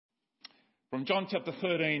From John chapter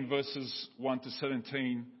 13, verses 1 to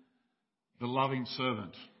 17, the loving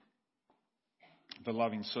servant. The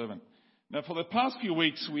loving servant. Now, for the past few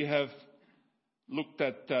weeks, we have looked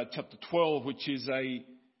at chapter 12, which is a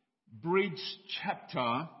bridge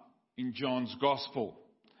chapter in John's Gospel.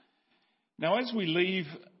 Now, as we leave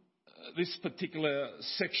this particular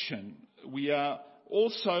section, we are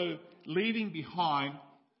also leaving behind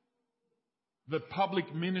the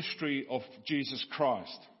public ministry of Jesus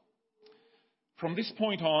Christ. From this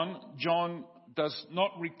point on, John does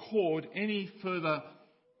not record any further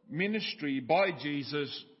ministry by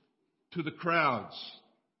Jesus to the crowds,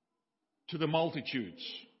 to the multitudes.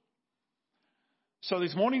 So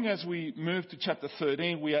this morning, as we move to chapter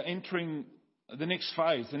 13, we are entering the next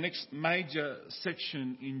phase, the next major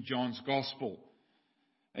section in John's Gospel.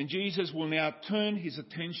 And Jesus will now turn his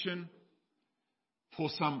attention for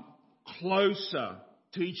some closer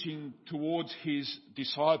teaching towards his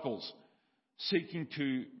disciples, seeking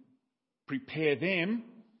to prepare them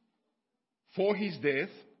for his death,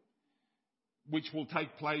 which will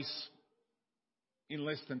take place in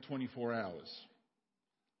less than 24 hours.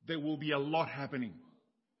 There will be a lot happening.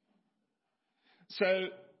 So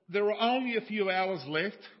there are only a few hours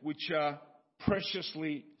left, which are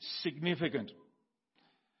preciously significant.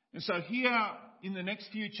 And so here in the next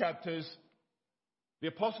few chapters, the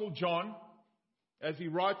Apostle John, as he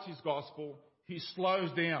writes his gospel, he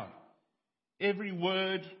slows down. Every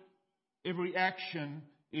word, every action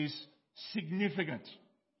is significant.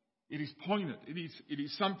 It is poignant. It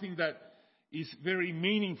is something that is very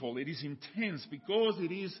meaningful. It is intense because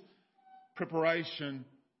it is preparation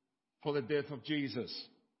for the death of Jesus.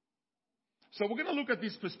 So we're going to look at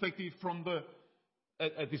this perspective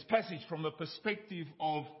at this passage from the perspective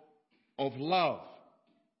of love.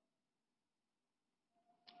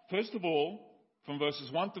 First of all, from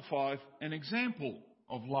verses 1 to 5, an example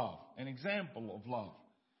of love. An example of love.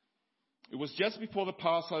 It was just before the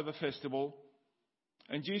Passover festival,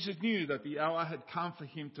 and Jesus knew that the hour had come for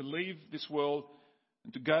him to leave this world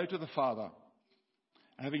and to go to the Father.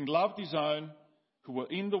 Having loved his own who were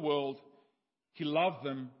in the world, he loved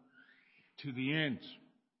them to the end.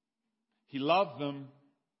 He loved them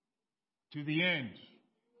to the end.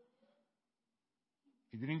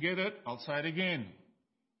 If you didn't get it, I'll say it again.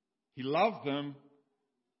 He loved them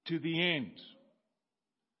to the end.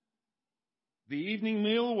 The evening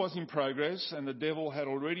meal was in progress, and the devil had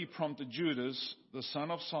already prompted Judas, the son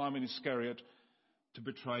of Simon Iscariot, to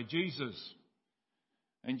betray Jesus.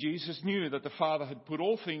 And Jesus knew that the Father had put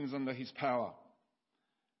all things under his power,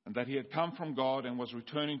 and that he had come from God and was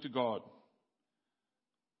returning to God.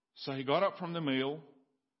 So he got up from the meal,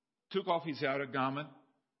 took off his outer garment,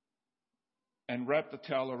 and wrapped the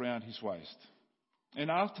towel around his waist. And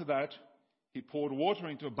after that, he poured water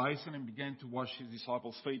into a basin and began to wash his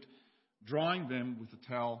disciples' feet, drying them with the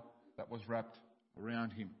towel that was wrapped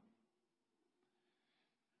around him.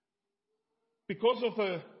 Because of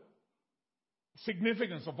the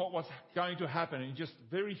significance of what was going to happen in just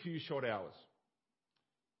very few short hours,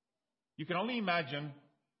 you can only imagine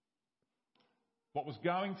what was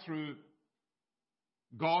going through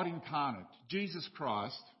God incarnate, Jesus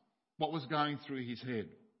Christ, what was going through his head.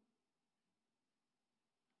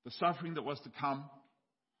 The suffering that was to come,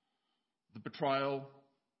 the betrayal,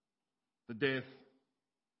 the death.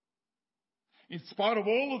 In spite of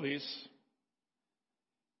all of this,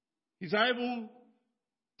 he's able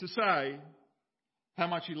to say how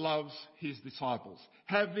much he loves his disciples.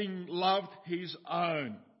 Having loved his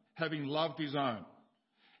own. Having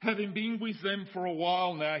been with them for a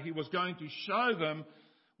while now, he was going to show them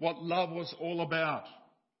what love was all about.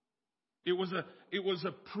 It was a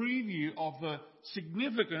preview of the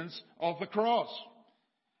significance of the cross.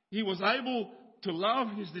 He was able to love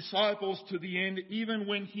his disciples to the end, even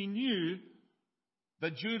when he knew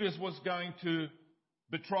that Judas was going to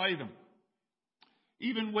betray them.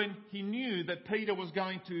 Even when he knew that Peter was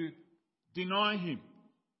going to deny him.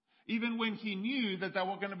 Even when he knew that they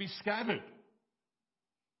were going to be scattered.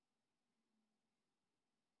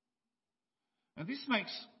 And this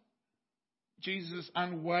makes Jesus'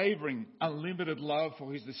 unwavering, unlimited love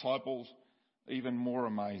for his disciples even more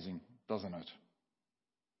amazing, doesn't it?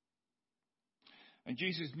 And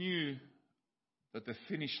Jesus knew that the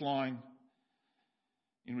finish line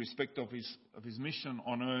in respect of his mission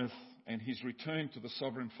on earth and his return to the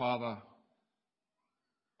Sovereign Father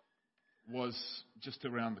was just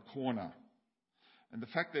around the corner. And the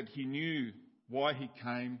fact that he knew why he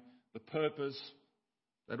came, the purpose,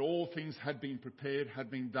 that all things had been prepared,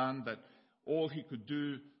 had been done, that all he could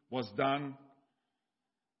do was done,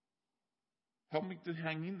 helped me to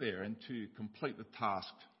hang in there and to complete the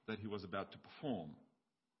task that he was about to perform.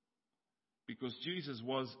 because Jesus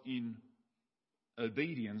was in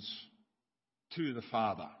obedience to the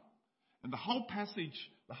Father. And the whole passage,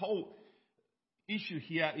 the whole issue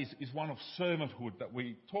here is one of servanthood that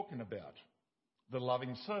we're talking about. The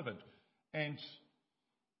loving servant. And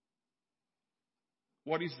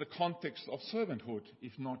what is the context of servanthood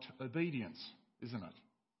if not obedience, isn't it?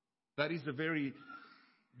 That is the very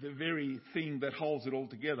thing that holds it all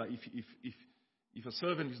together. If a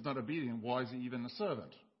servant is not obedient, why is he even a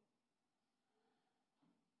servant?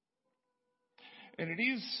 And it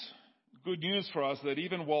is good news for us that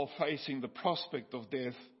even while facing the prospect of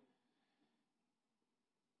death,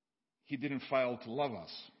 he didn't fail to love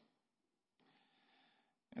us.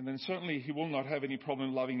 And then certainly he will not have any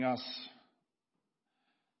problem loving us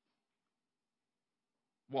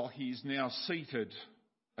while he is now seated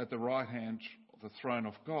at the right hand of the throne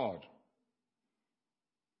of God.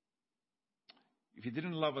 If he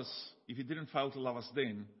didn't love us, if he didn't fail to love us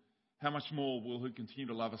then, how much more will he continue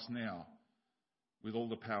to love us now with all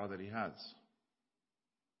the power that he has?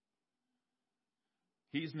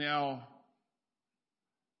 He is now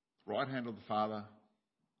right hand of the Father,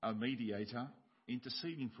 our mediator,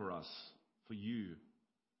 interceding for us, for you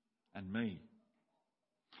and me.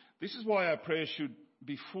 This is why our prayers should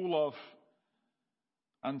be full of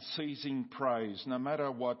unceasing praise, no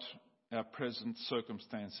matter what our present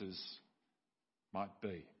circumstances might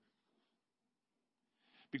be.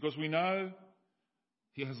 Because we know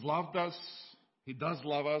he has loved us, he does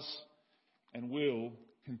love us, and will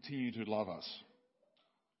continue to love us.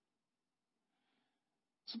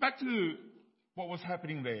 So back to what was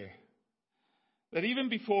happening there. That even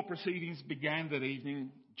before proceedings began that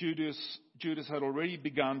evening, Judas had already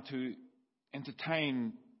begun to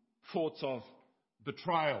entertain thoughts of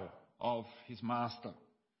betrayal of his master.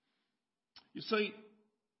 You see,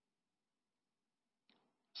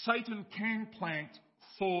 Satan can plant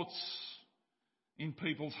thoughts in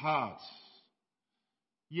people's hearts.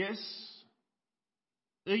 Yes,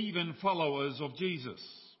 even followers of Jesus.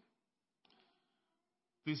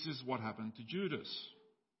 This is what happened to Judas.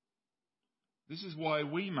 This is why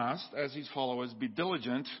we must, as his followers, be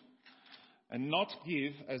diligent and not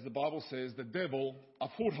give, as the Bible says, the devil a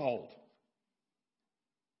foothold.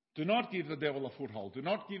 Do not give the devil a foothold. Do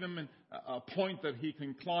not give him a point that he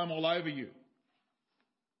can climb all over you.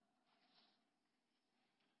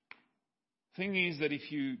 Thing is that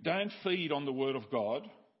if you don't feed on the Word of God,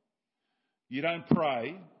 you don't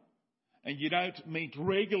pray, and you don't meet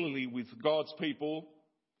regularly with God's people,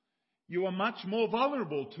 you are much more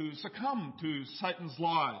vulnerable to succumb to Satan's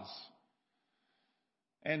lies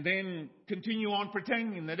and then continue on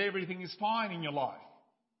pretending that everything is fine in your life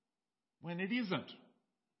when it isn't.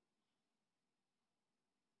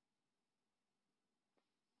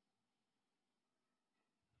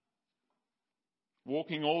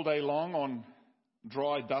 Walking all day long on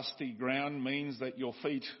dry, dusty ground means that your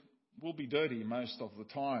feet will be dirty most of the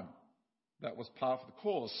time. That was part of the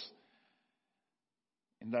course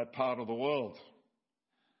in that part of the world.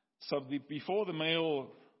 So before the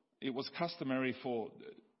meal, it was customary for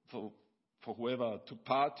whoever took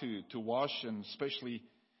part to wash, and especially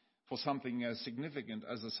for something as significant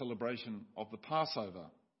as the celebration of the Passover.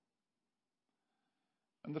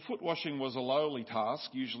 And the foot washing was a lowly task,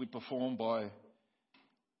 usually performed by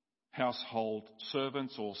household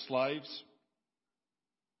servants or slaves.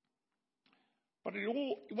 But it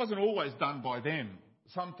wasn't always done by them.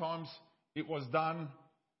 Sometimes it was done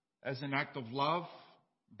as an act of love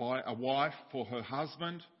by a wife for her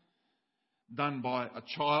husband, done by a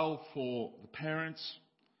child for the parents,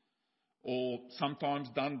 or sometimes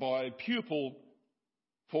done by a pupil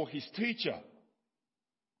for his teacher.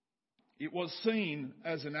 It was seen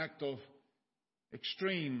as an act of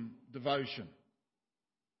extreme devotion.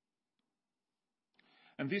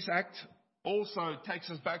 And this act also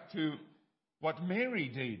takes us back to what Mary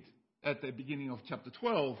did at the beginning of chapter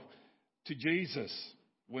 12 to Jesus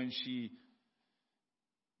when she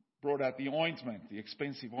brought out the ointment, the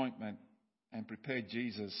expensive ointment, and prepared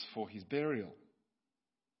Jesus for his burial.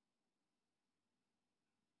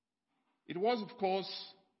 It was, of course,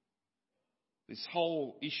 this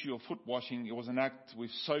whole issue of foot washing, it was an act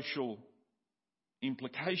with social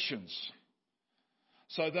implications.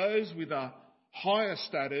 So those with a higher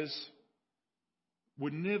status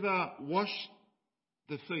would never wash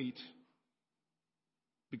the feet,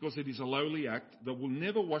 because it is a lowly act, that will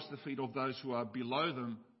never wash the feet of those who are below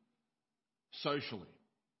them socially.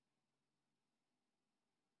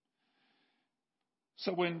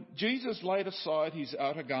 So when Jesus laid aside his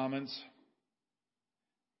outer garments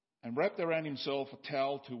and wrapped around himself a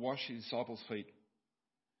towel to wash his disciples' feet,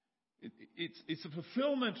 it's a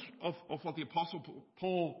fulfillment of what the Apostle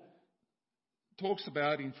Paul talks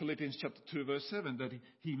about in Philippians chapter 2 verse 7 that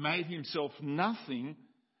he made himself nothing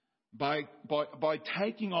by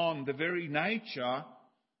taking on the very nature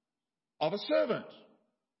of a servant.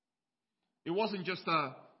 It wasn't just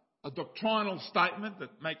a doctrinal statement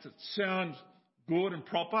that makes it sound good and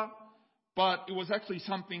proper, but it was actually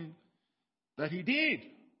something that he did.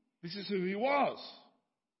 This is who he was.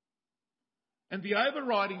 And the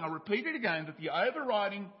overriding, I repeat it again, that the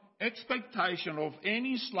overriding expectation of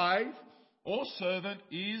any slave or servant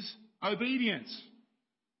is obedience.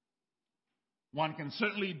 One can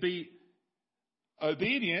certainly be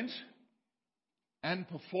obedient and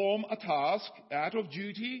perform a task out of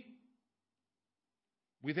duty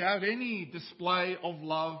without any display of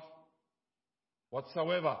love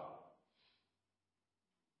whatsoever.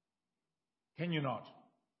 Can you not?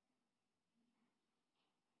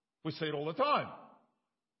 We see it all the time.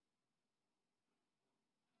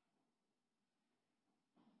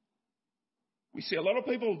 We see a lot of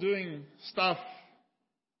people doing stuff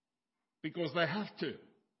because they have to.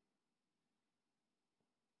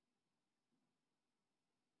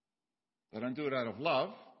 They don't do it out of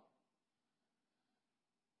love.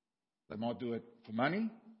 They might do it for money.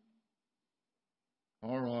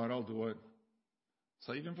 All right, I'll do it.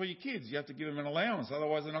 So even for your kids, you have to give them an allowance,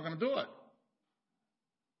 otherwise they're not going to do it.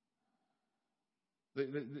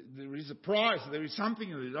 There is a price, there is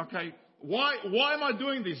something. Okay, why am I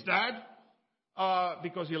doing this, Dad?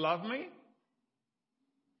 Because you love me?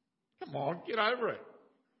 Come on, get over it.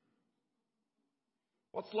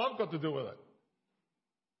 What's love got to do with it?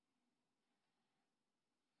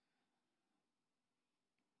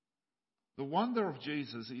 The wonder of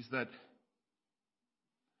Jesus is that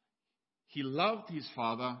he loved his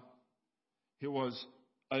Father. He was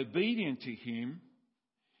obedient to him.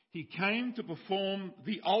 He came to perform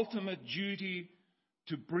the ultimate duty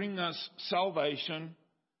to bring us salvation,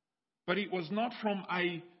 but it was not from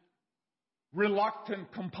a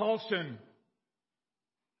reluctant compulsion.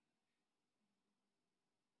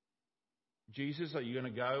 Jesus, are you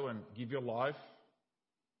going to go and give your life,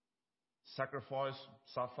 sacrifice,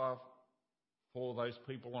 suffer for those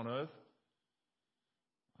people on earth?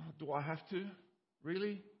 Do I have to?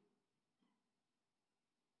 Really?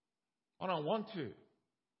 I don't want to.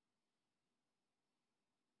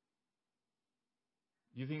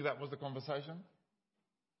 You think that was the conversation?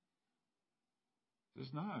 He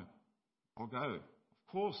says, no, I'll go.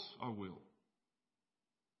 Of course I will.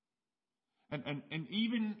 And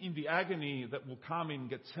even in the agony that will come in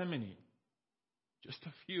Gethsemane, just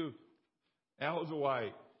a few hours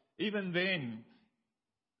away, even then,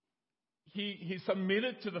 he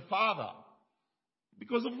submitted to the Father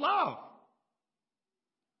because of love,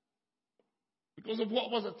 because of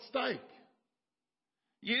what was at stake.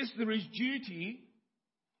 Yes, there is duty,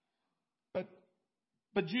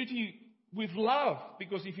 but duty with love,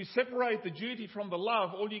 because if you separate the duty from the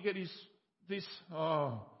love, all you get is this,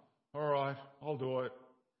 oh, all right, I'll do it.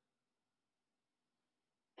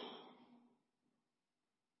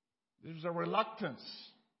 There's a reluctance.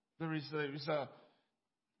 There is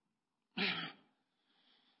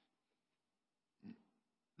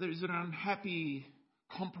an unhappy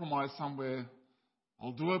compromise somewhere.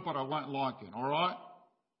 I'll do it, but I won't like it. All right?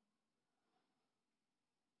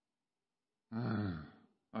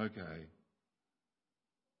 Okay.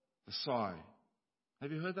 The sigh.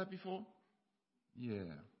 Have you heard that before? Yeah,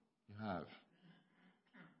 you have.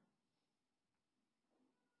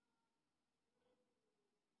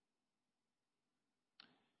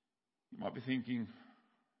 You might be thinking,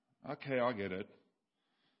 okay, I get it.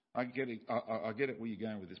 I get it. I get it where you're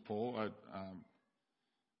going with this, Paul.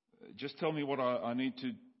 Just tell me what I need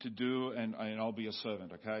to do, and I'll be a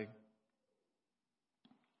servant, okay?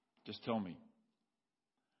 Just tell me.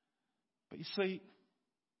 But you see,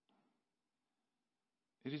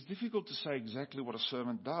 it is difficult to say exactly what a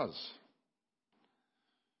servant does.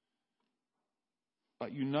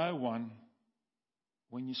 But you know one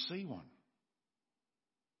when you see one.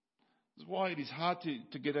 That's why it is hard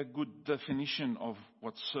to get a good definition of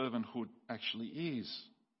what servanthood actually is.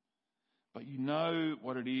 But you know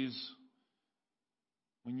what it is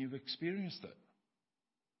when you've experienced it.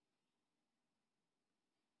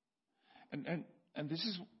 And this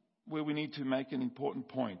is where we need to make an important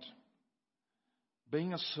point.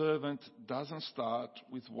 Being a servant doesn't start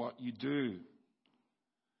with what you do.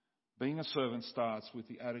 Being a servant starts with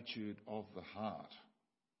the attitude of the heart.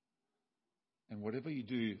 And whatever you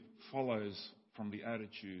do follows from the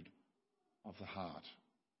attitude of the heart.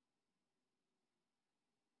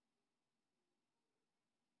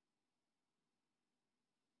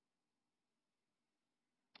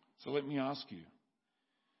 So let me ask you,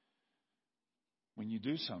 when you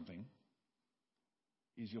do something,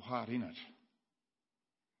 is your heart in it?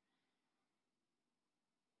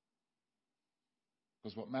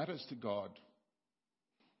 Because what matters to God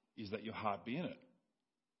is that your heart be in it.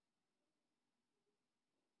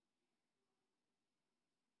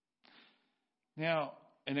 Now,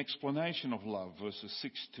 an explanation of love, verses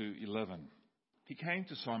 6 to 11. He came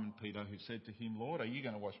to Simon Peter, who said to him, "Lord, are you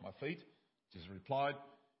going to wash my feet?" Jesus replied,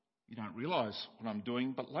 "You don't realize what I'm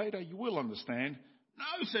doing, but later you will understand."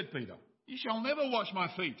 "No," said Peter, "you shall never wash my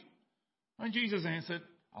feet." And Jesus answered,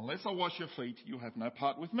 "Unless I wash your feet, you have no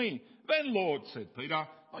part with me." "Then, Lord," said Peter,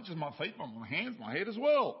 "not just my feet, but my hands, my head as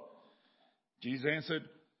well." Jesus answered,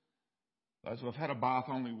 "Those who have had a bath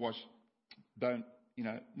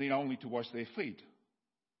need only to wash their feet.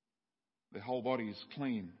 Their whole body is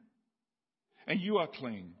clean. And you are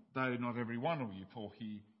clean, though not every one of you," for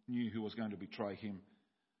he knew who was going to betray him.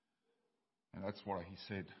 And that's why he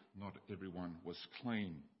said not everyone was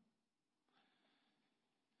clean.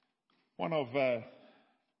 One of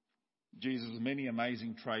Jesus' many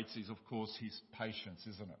amazing traits is, of course, his patience,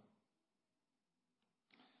 isn't it?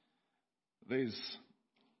 There's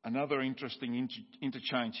another interesting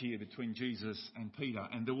interchange here between Jesus and Peter,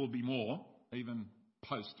 and there will be more, even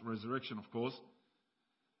post-resurrection, of course.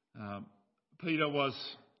 Peter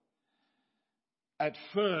was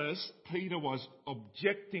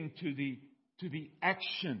objecting to the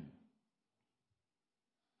action.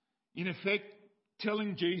 In effect,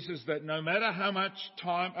 telling Jesus that no matter how much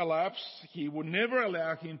time elapsed, he would never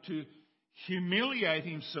allow him to humiliate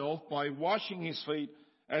himself by washing his feet,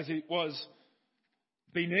 as it was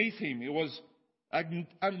beneath him. It was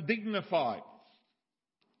undignified.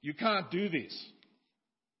 "You can't do this."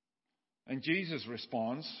 And Jesus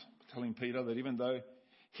responds, telling Peter that even though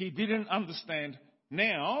he didn't understand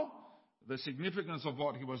now the significance of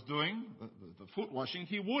what he was doing, the foot washing,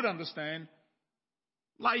 he would understand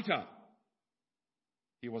later.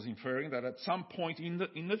 He was inferring that at some point in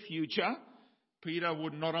the future, Peter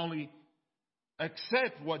would not only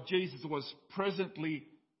accept what Jesus was presently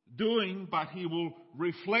doing, but he will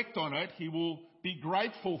reflect on it. He will be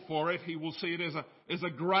grateful for it. He will see it as a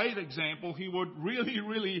great example. He would really,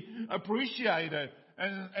 really appreciate it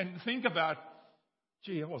and think about,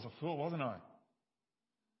 "Gee, I was a fool, wasn't I?"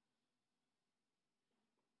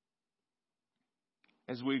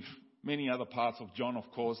 As with many other parts of John, of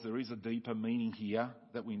course, there is a deeper meaning here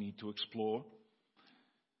that we need to explore.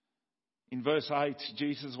 In verse 8,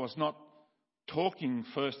 Jesus was not talking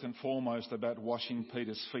first and foremost about washing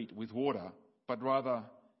Peter's feet with water, but rather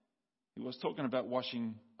he was talking about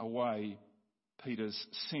washing away Peter's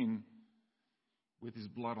sin with his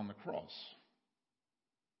blood on the cross.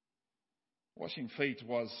 Washing feet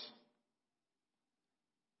was,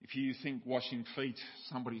 if you think washing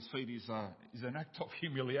somebody's feet is an act of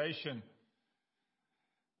humiliation,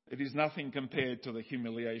 it is nothing compared to the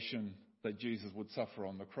humiliation that Jesus would suffer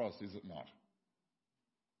on the cross, is it not?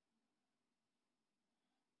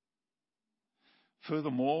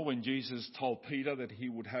 Furthermore, when Jesus told Peter that he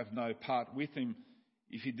would have no part with him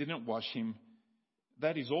if he didn't wash him,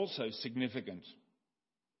 that is also significant.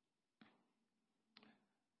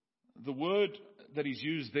 The word that is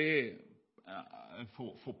used there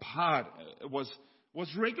for part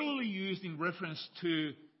was regularly used in reference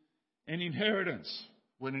to an inheritance,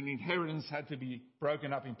 when an inheritance had to be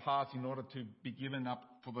broken up in parts in order to be given up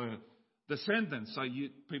for the descendants. So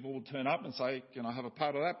people would turn up and say, "Can I have a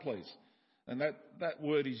part of that, please?" And that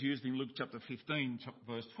word is used in Luke chapter 15,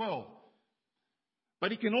 verse 12.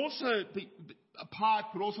 But it can also be, a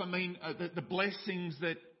part could also mean the blessings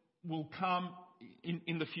that will come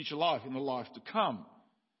in the future life, in the life to come.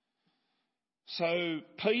 So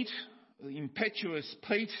Pete, the impetuous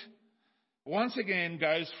Pete, once again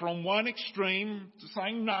goes from one extreme to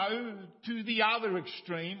saying no to the other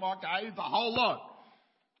extreme. Okay, the whole lot.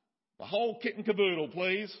 The whole kit and caboodle,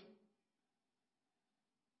 please.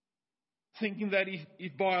 Thinking that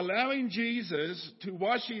if by allowing Jesus to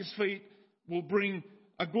wash his feet will bring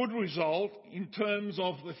a good result in terms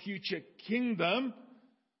of the future kingdom,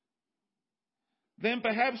 then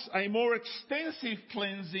perhaps a more extensive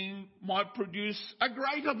cleansing might produce a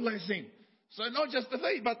greater blessing. So not just the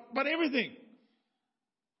feet, but everything.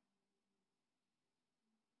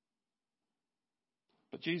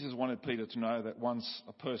 But Jesus wanted Peter to know that once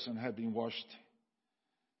a person had been washed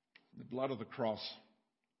in the blood of the cross,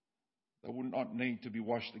 they would not need to be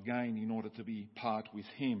washed again in order to be part with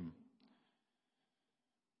him.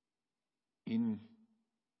 In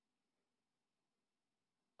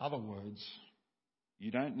other words,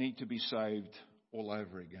 you don't need to be saved all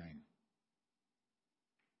over again.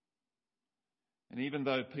 And even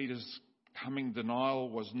though Peter's coming denial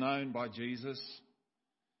was known by Jesus,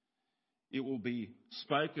 it will be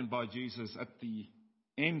spoken by Jesus at the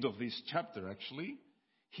end of this chapter, actually.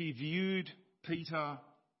 He viewed Peter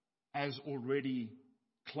as already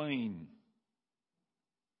clean.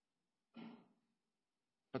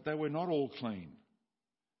 But they were not all clean,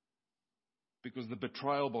 because the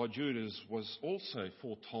betrayal by Judas was also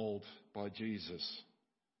foretold by Jesus.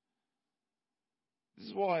 This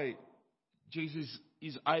is why Jesus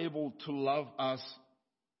is able to love us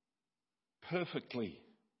perfectly.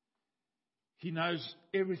 He knows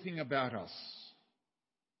everything about us.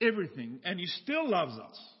 Everything. And He still loves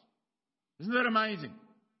us. Isn't that amazing?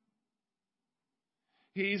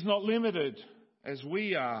 He is not limited as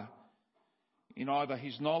we are in either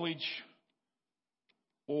His knowledge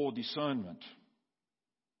or discernment.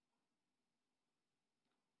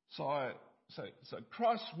 So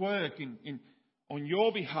Christ's work on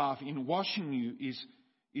your behalf in washing you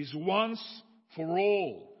is once for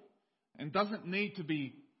all and doesn't need to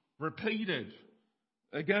be repeated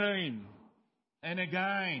again and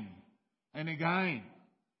again and again.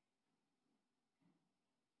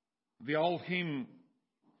 The old hymn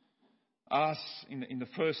asks in the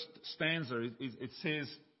first stanza, it says,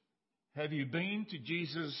 "Have you been to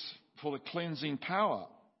Jesus for the cleansing power?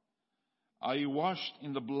 Are you washed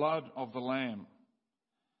in the blood of the Lamb?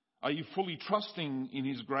 Are you fully trusting in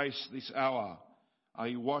His grace this hour? Are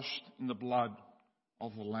you washed in the blood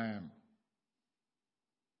of the Lamb?"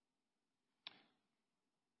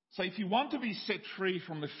 So if you want to be set free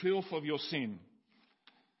from the filth of your sin,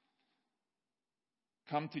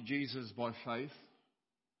 come to Jesus by faith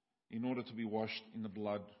in order to be washed in the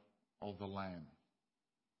blood of the Lamb.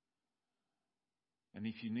 And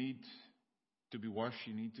if you need to be washed,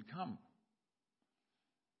 you need to come.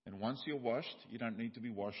 And once you're washed, you don't need to be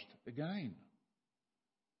washed again.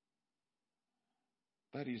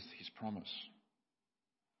 That is His promise.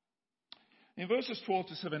 In verses 12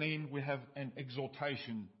 to 17, we have an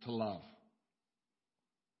exhortation to love.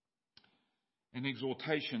 An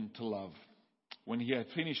exhortation to love. When He had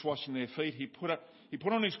finished washing their feet, He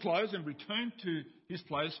put on His clothes and returned to His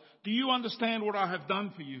place. "Do you understand what I have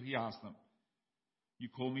done for you?" He asked them. "You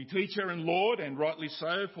call me teacher and Lord, and rightly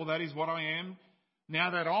so, for that is what I am.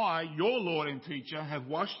 Now that I, your Lord and teacher, have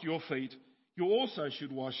washed your feet, you also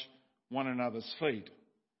should wash one another's feet.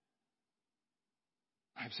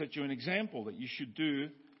 I have set you an example that you should do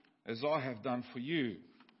as I have done for you.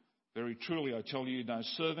 Very truly, I tell you, no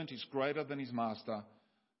servant is greater than his master,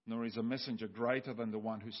 nor is a messenger greater than the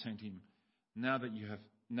one who sent him. Now that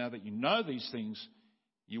you know these things,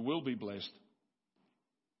 you will be blessed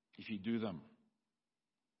if you do them."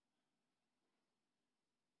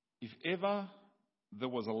 If ever there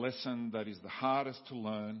was a lesson that is the hardest to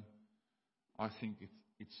learn, I think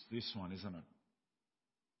it's this one, isn't it?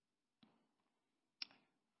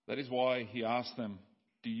 That is why He asked them,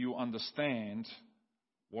 "Do you understand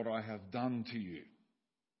what I have done to you?"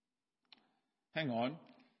 Hang on.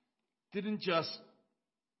 Didn't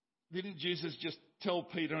Jesus just tell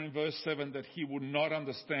Peter in verse 7 that he would not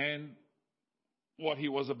understand what he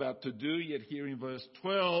was about to do? Yet here in verse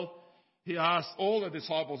 12, He asked all the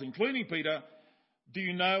disciples, including Peter, "Do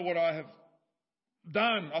you know what I have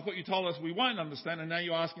done? I thought you told us we won't understand, and now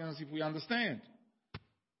you're asking us if we understand."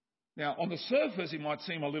 Now, on the surface, it might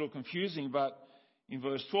seem a little confusing, but in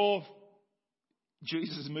verse 12,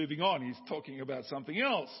 Jesus is moving on. He's talking about something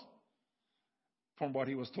else from what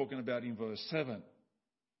He was talking about in verse 7.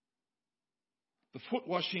 The foot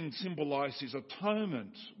washing symbolized His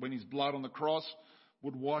atonement when His blood on the cross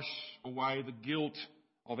would wash away the guilt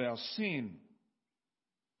of our sin.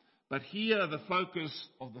 But here the focus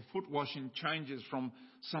of the foot washing changes from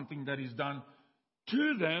something that is done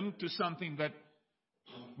to them to something that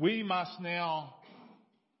we must now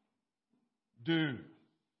do.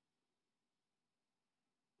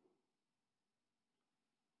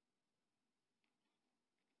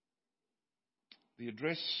 They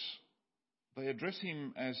address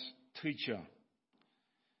Him as teacher,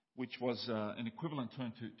 which was an equivalent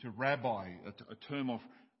term to rabbi, a term of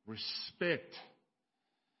respect.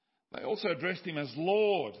 They also addressed Him as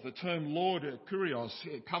Lord. The term Lord,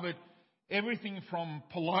 kurios, covered everything from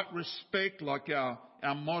polite respect, like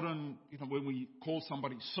our modern, when we call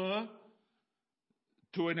somebody sir,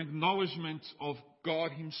 to an acknowledgement of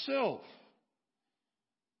God Himself.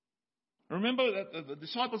 Remember that the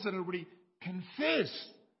disciples had already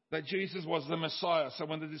confessed that Jesus was the Messiah. So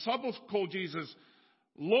when the disciples called Jesus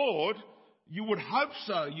Lord, you would hope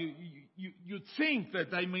so. You'd think that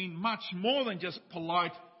they mean much more than just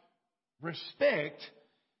polite respect,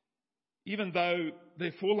 even though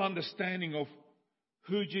their full understanding of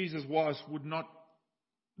who Jesus was would not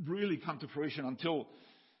really come to fruition until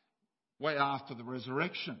way after the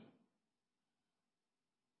resurrection.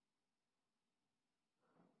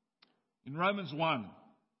 In Romans 1,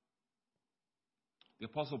 the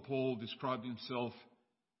Apostle Paul described himself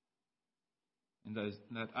in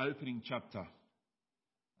that opening chapter,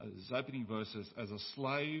 those opening verses, as a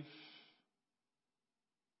slave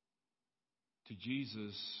to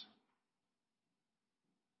Jesus,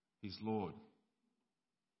 his Lord.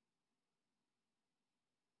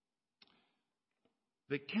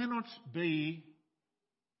 There cannot be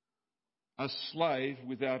a slave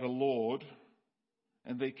without a Lord,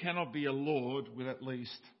 and there cannot be a Lord with at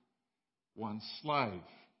least one slave.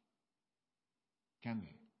 Can there?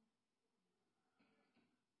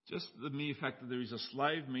 Just the mere fact that there is a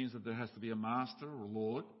slave means that there has to be a master or a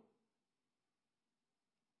Lord.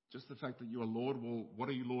 Just the fact that you're a Lord, well, what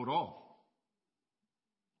are you Lord of?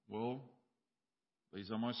 Well,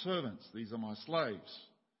 these are my servants. These are my slaves.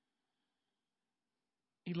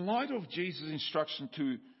 In light of Jesus' instruction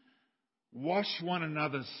to wash one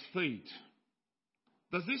another's feet,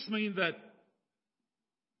 does this mean that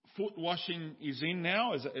foot washing is in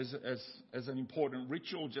now as an important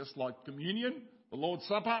ritual, just like communion, the Lord's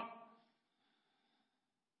Supper?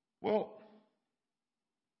 Well,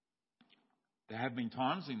 there have been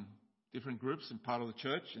times in different groups and part of the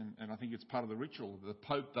church, and I think it's part of the ritual. The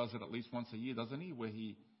Pope does it at least once a year, doesn't he? Where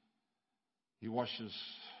he washes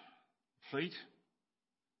feet.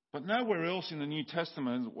 But nowhere else in the New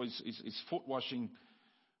Testament is foot washing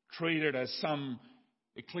treated as some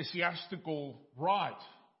ecclesiastical rite.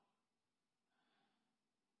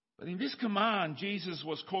 But in this command, Jesus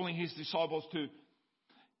was calling his disciples to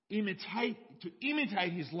imitate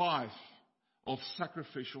his life of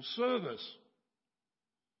sacrificial service.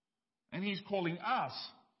 And he's calling us,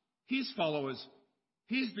 his followers,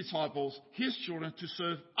 his disciples, his children, to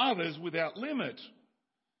serve others without limit,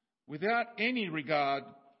 without any regard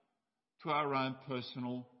to our own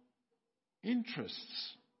personal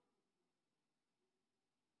interests.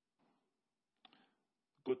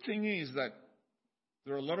 The good thing is that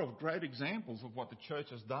there are a lot of great examples of what the church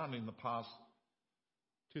has done in the past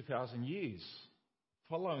 2,000 years,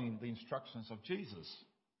 following the instructions of Jesus.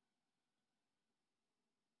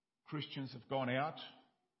 Christians have gone out,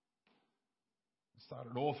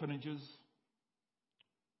 started orphanages,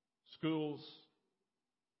 schools,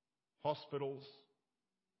 hospitals,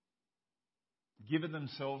 given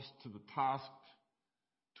themselves to the task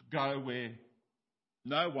to go where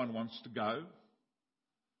no one wants to go,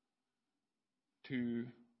 to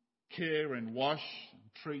care and wash and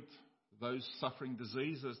treat those suffering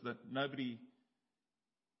diseases that nobody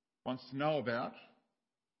wants to know about,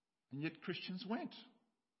 and yet Christians went.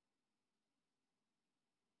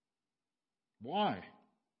 Why?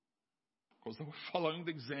 Because they were following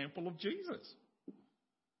the example of Jesus.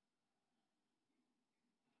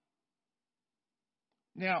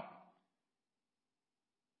 Now,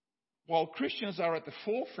 while Christians are at the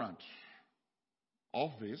forefront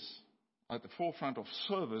of this, at the forefront of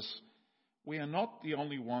service, we are not the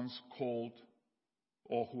only ones called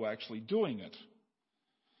or who are actually doing it.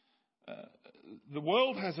 The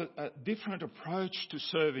world has a different approach to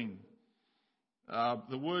serving.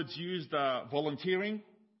 The words used are volunteering,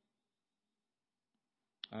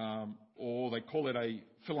 or they call it a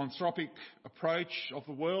philanthropic approach of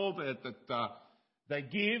the world, that they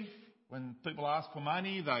give. When people ask for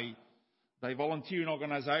money, they volunteer in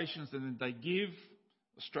organisations and then they give.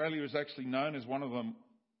 Australia is actually known as one of them.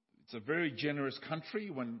 It's a very generous country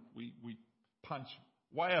when we punch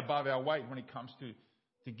way above our weight when it comes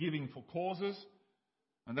to giving for causes,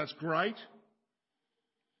 and that's great.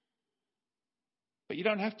 But you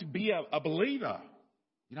don't have to be a believer.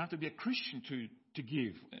 You don't have to be a Christian to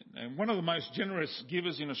give. And one of the most generous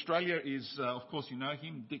givers in Australia is, of course, you know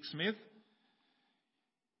him, Dick Smith.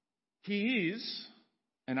 He is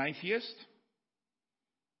an atheist.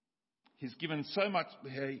 He's given so much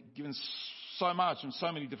and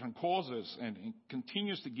so many different causes, and he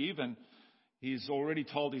continues to give. And he's already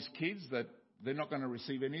told his kids that they're not going to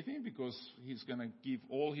receive anything because he's going to give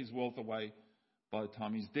all his wealth away by the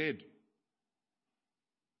time he's dead.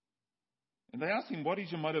 And they asked him, what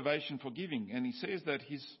is your motivation for giving? And he says that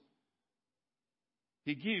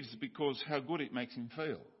he gives because how good it makes him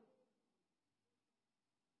feel.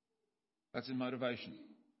 That's his motivation.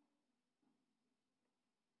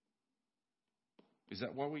 Is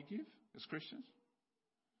that why we give as Christians?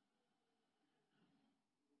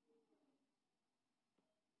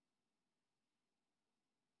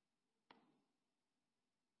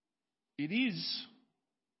 It is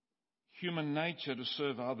human nature to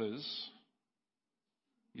serve others,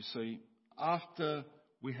 you see, after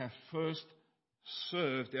we have first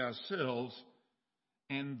served ourselves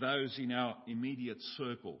and those in our immediate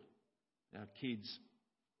circle, our kids,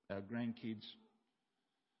 our grandkids.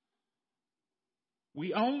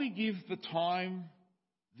 We only give the time,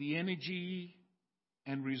 the energy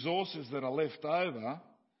and resources that are left over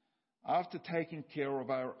after taking care of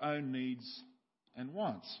our own needs and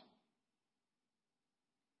wants.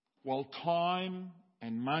 While time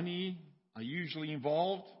and money are usually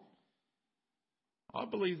involved, I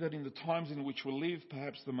believe that in the times in which we live,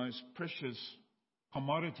 perhaps the most precious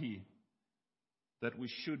commodity that we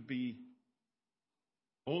should be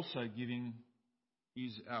also giving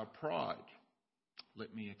is our pride.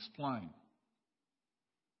 Let me explain.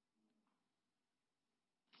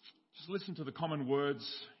 Just listen to the common words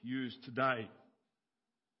used today.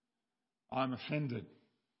 I'm offended.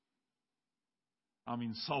 I'm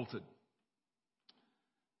insulted.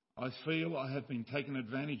 I feel I have been taken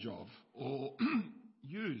advantage of or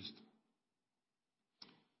used.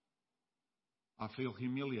 I feel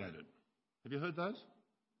humiliated. Have you heard those?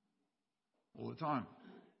 All the time.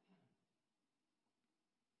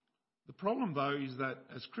 The problem, though, is that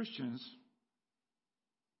as Christians,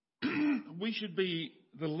 we should be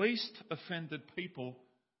the least offended people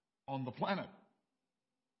on the planet.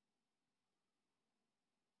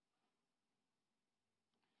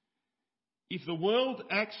 If the world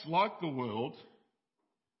acts like the world,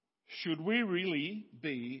 should we really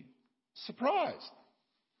be surprised?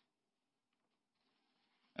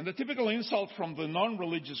 And the typical insult from the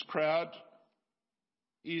non-religious crowd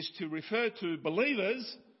is to refer to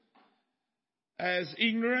believers as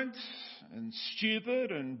ignorant and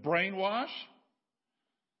stupid and brainwashed,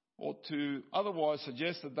 or to otherwise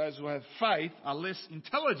suggest that those who have faith are less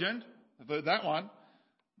intelligent, I've heard that one,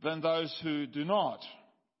 than those who do not.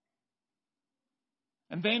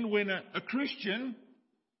 And then when a Christian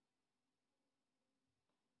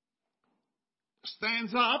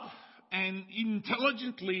stands up and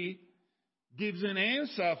intelligently gives an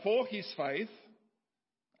answer for his faith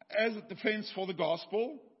as a defense for the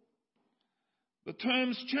gospel, the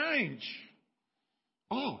terms change.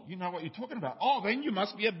 Oh, you know what you're talking about. Oh, then you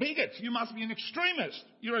must be a bigot. You must be an extremist.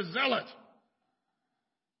 You're a zealot.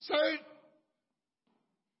 So,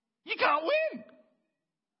 you can't win.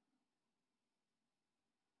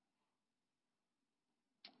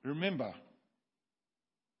 Remember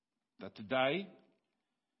that today,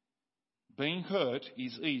 being hurt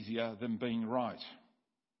is easier than being right.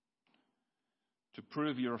 To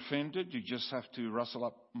prove you're offended, you just have to rustle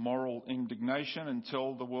up moral indignation and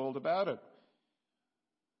tell the world about it.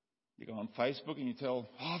 You go on Facebook and you tell,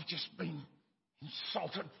 oh, I've just been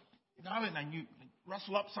insulted, and then you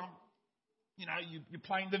rustle up some, you're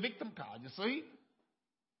playing the victim card, you see?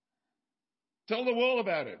 Tell the world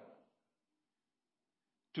about it.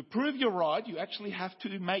 To prove you're right, you actually have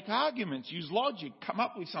to make arguments, use logic, come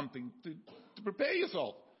up with something to prepare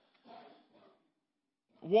yourself.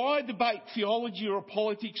 Why debate theology or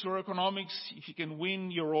politics or economics if you can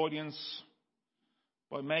win your audience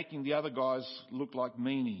by making the other guys look like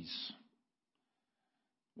meanies?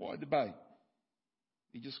 Why debate?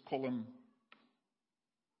 You just call them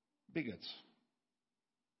bigots.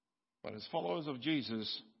 But as followers of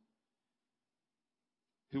Jesus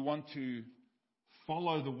who want to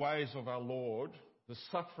follow the ways of our Lord, the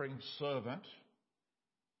suffering servant,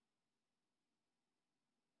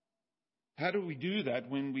 how do we do that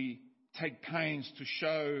when we take pains to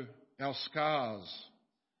show our scars?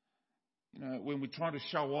 When we're trying to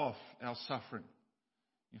show off our suffering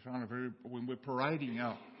in front of when we're parading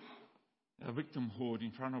our victimhood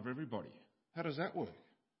in front of everybody. How does that work?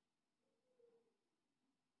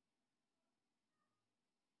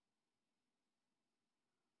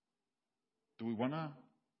 Do we want to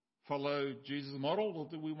follow Jesus' model, or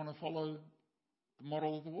do we want to follow the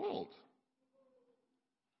model of the world?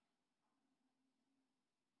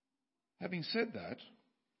 Having said that,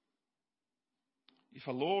 if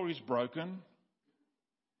a law is broken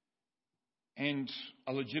and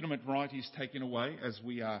a legitimate right is taken away, as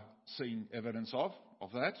we are seeing evidence of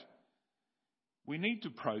that, we need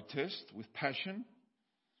to protest with passion.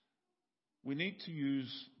 We need to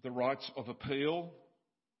use the rights of appeal,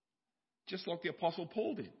 just like the Apostle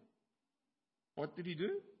Paul did. What did he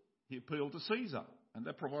do? He appealed to Caesar, and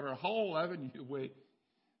that provided a whole avenue where,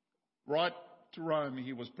 right to Rome,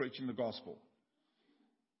 he was preaching the gospel.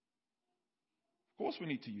 Of course we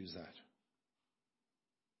need to use that.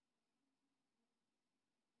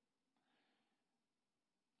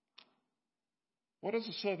 What does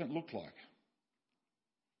a servant look like?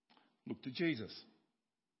 Look to Jesus.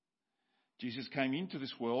 Jesus came into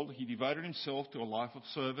this world. He devoted himself to a life of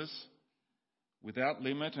service without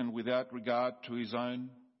limit and without regard to his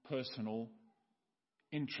own personal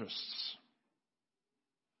interests.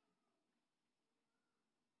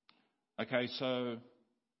 Okay, so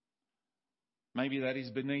maybe that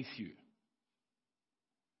is beneath you.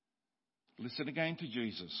 Listen again to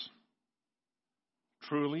Jesus.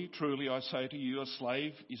 Truly, truly, I say to you, a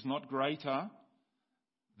slave is not greater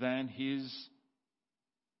than his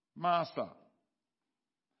master.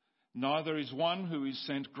 Neither is one who is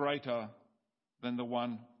sent greater than the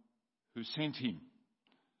one who sent him.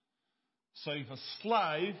 So if a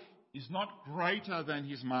slave is not greater than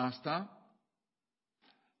his master,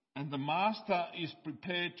 and the master is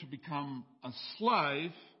prepared to become a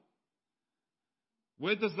slave,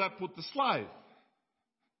 where does that put the slave?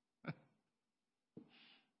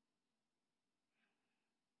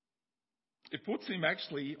 It puts him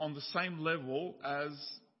actually on the same level as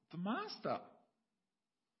the master,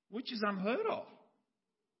 which is unheard of,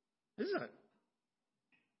 isn't it?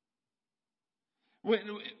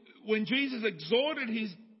 When Jesus exhorted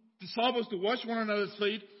his disciples to wash one another's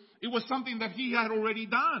feet, it was something that he had already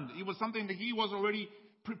done. It was something that he was already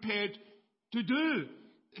prepared to do.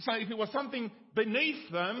 So if it was something beneath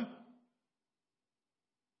them,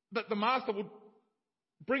 that the master would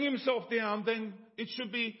bring himself down, then it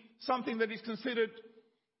should be something that is considered,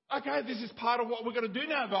 okay, this is part of what we're going to do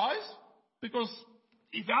now, guys. Because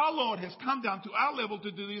if our Lord has come down to our level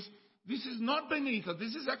to do this, this is not beneath us.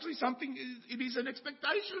 This is actually something, it is an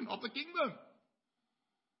expectation of the kingdom.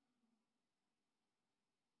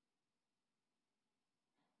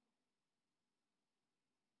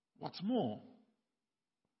 What's more,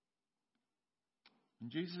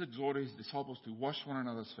 when Jesus exhorted his disciples to wash one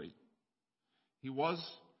another's feet, he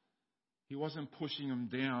wasn't pushing them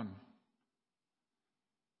down.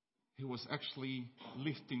 He was actually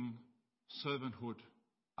lifting servanthood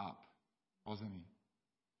up, wasn't he?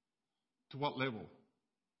 To what level?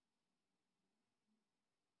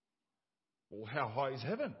 Well, how high is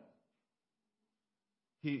heaven?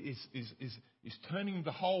 He is turning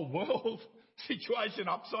the whole world situation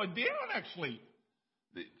upside down, actually.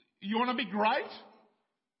 You want to be great?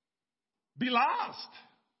 Be last.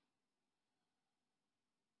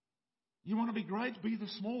 You want to be great? Be the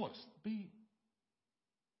smallest. Be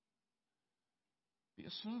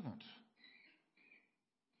a servant.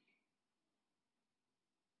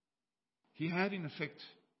 He had, in effect,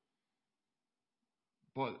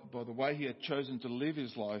 by the way he had chosen to live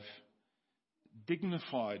his life,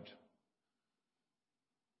 dignified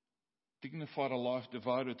a life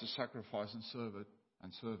devoted to sacrifice and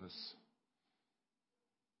service.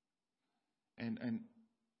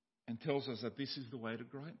 And tells us that this is the way to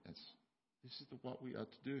greatness. This is what we are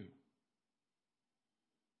to do.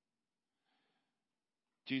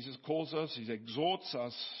 Jesus calls us, he exhorts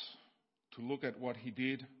us to look at what he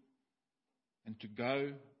did and to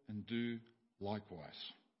go and do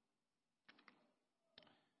likewise.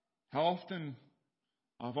 I've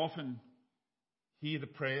often hear the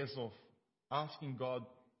prayers of asking God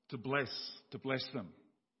to bless them.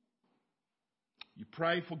 You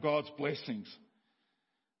pray for God's blessings.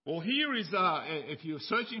 Well, here is, if you're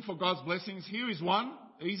searching for God's blessings, here is one,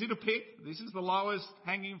 easy to pick. This is the lowest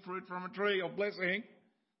hanging fruit from a tree of blessing.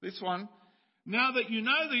 This one. Now that you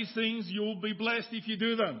know these things, you'll be blessed if you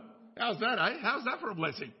do them. How's that, eh? How's that for a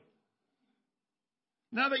blessing?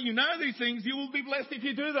 Now that you know these things, you will be blessed if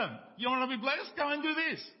you do them. You want to be blessed? Go and do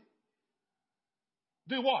this.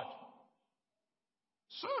 Do what?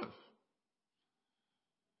 Serve.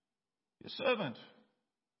 Be a servant.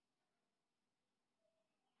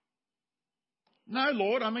 No,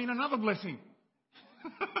 Lord, I mean another blessing.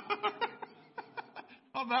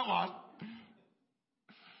 Not that one.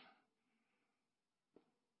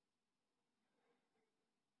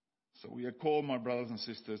 So we are called, my brothers and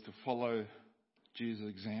sisters, to follow Jesus'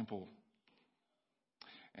 example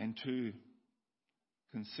and to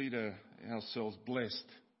consider ourselves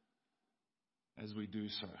blessed as we do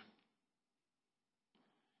so.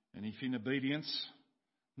 And if in obedience,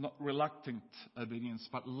 not reluctant obedience,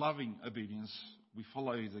 but loving obedience, we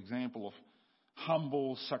follow his example of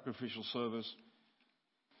humble, sacrificial service,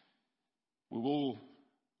 we will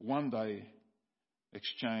one day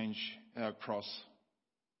exchange our cross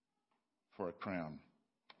for a crown.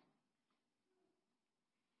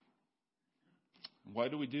 Why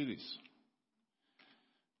do we do this?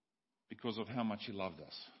 Because of how much he loved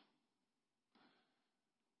us.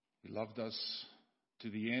 He loved us to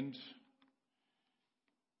the end,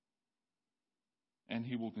 and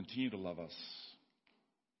he will continue to love us.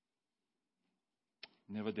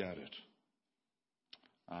 Never doubt it.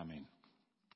 Amen.